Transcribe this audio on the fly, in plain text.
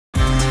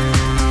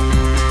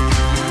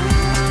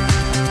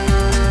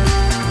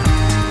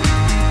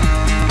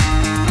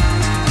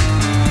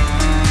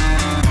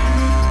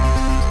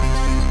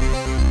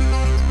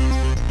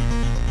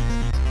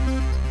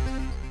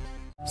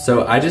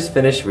So I just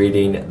finished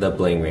reading The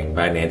Bling Ring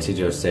by Nancy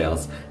Jo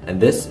Sales, and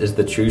this is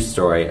the true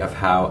story of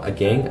how a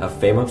gang of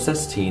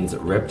fame-obsessed teens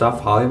ripped off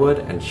Hollywood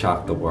and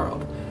shocked the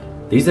world.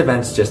 These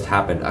events just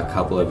happened a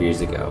couple of years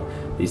ago.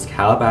 These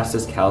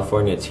Calabasas,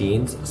 California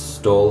teens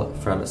stole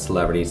from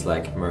celebrities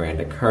like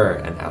Miranda Kerr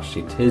and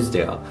Ashley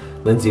Tisdale,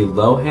 Lindsay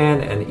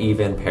Lohan, and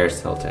even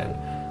Paris Hilton.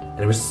 And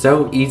it was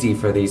so easy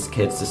for these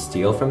kids to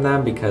steal from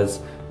them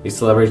because these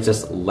celebrities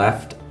just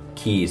left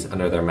keys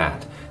under their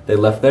mat. They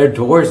left their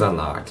doors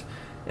unlocked.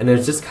 And it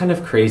was just kind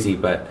of crazy,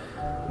 but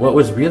what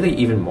was really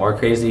even more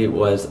crazy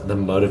was the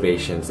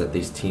motivations that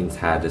these teens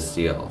had to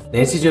steal.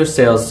 Nancy Jo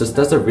Sales just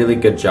does a really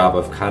good job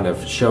of kind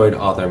of showing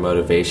all their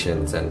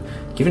motivations and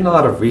giving a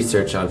lot of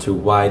research onto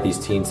why these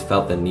teens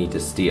felt the need to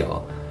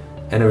steal.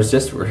 And it was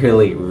just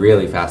really,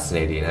 really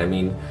fascinating. I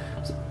mean,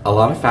 a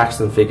lot of facts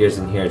and figures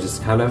in here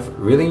just kind of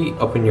really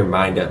open your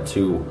mind up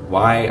to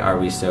why are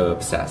we so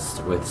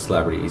obsessed with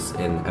celebrities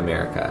in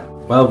America.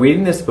 While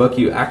reading this book,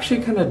 you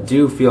actually kind of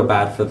do feel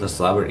bad for the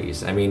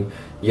celebrities. I mean,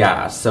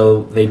 yeah,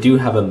 so they do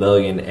have a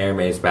million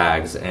Hermes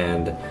bags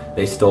and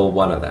they stole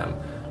one of them.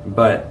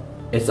 But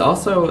it's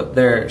also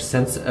their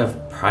sense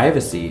of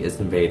privacy is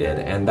invaded,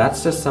 and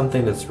that's just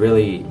something that's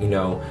really,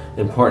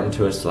 important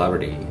to a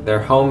celebrity.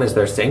 Their home is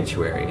their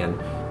sanctuary, and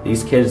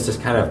these kids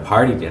just kind of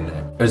partied in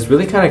it. It was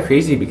really kind of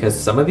crazy because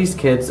some of these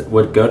kids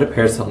would go to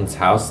Paris Hilton's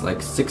house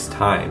like 6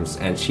 times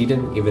and she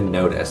didn't even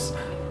notice.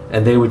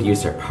 And they would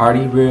use her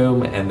party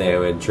room and they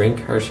would drink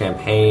her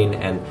champagne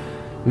and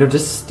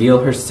just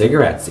steal her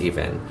cigarettes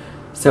even.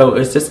 So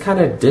it just kind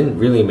of didn't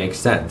really make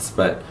sense,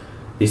 but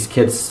these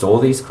kids stole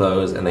these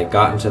clothes and they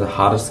got into the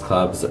hottest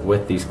clubs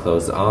with these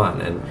clothes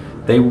on, and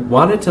they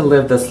wanted to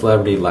live the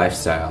celebrity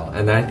lifestyle,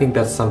 and I think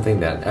that's something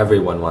that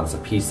everyone wants a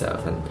piece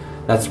of, and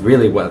that's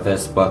really what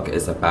this book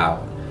is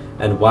about,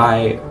 and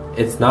why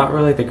it's not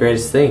really the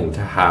greatest thing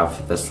to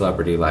have the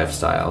celebrity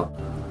lifestyle.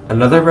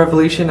 Another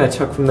revelation I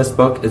took from this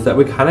book is that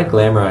we kind of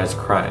glamorize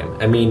crime.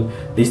 I mean,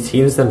 these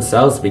teens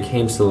themselves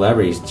became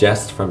celebrities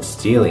just from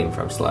stealing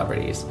from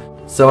celebrities.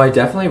 So I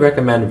definitely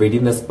recommend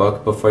reading this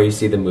book before you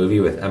see the movie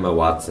with Emma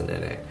Watson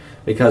in it,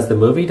 because the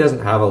movie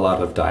doesn't have a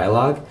lot of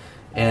dialogue,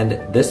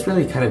 and this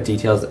really kind of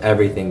details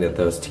everything that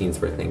those teens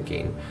were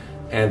thinking.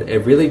 And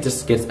it really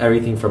just gets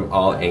everything from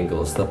all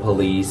angles, the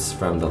police,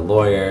 from the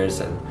lawyers,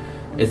 and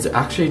it's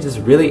actually just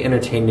really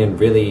entertaining and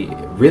really,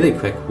 really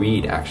quick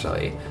read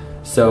actually.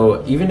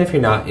 So even if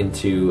you're not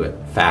into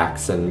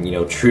facts and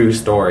true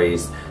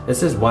stories,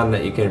 this is one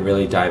that you can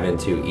really dive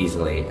into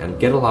easily and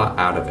get a lot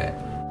out of it.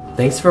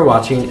 Thanks for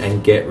watching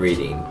and get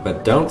reading,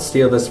 but don't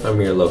steal this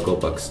from your local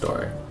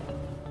bookstore.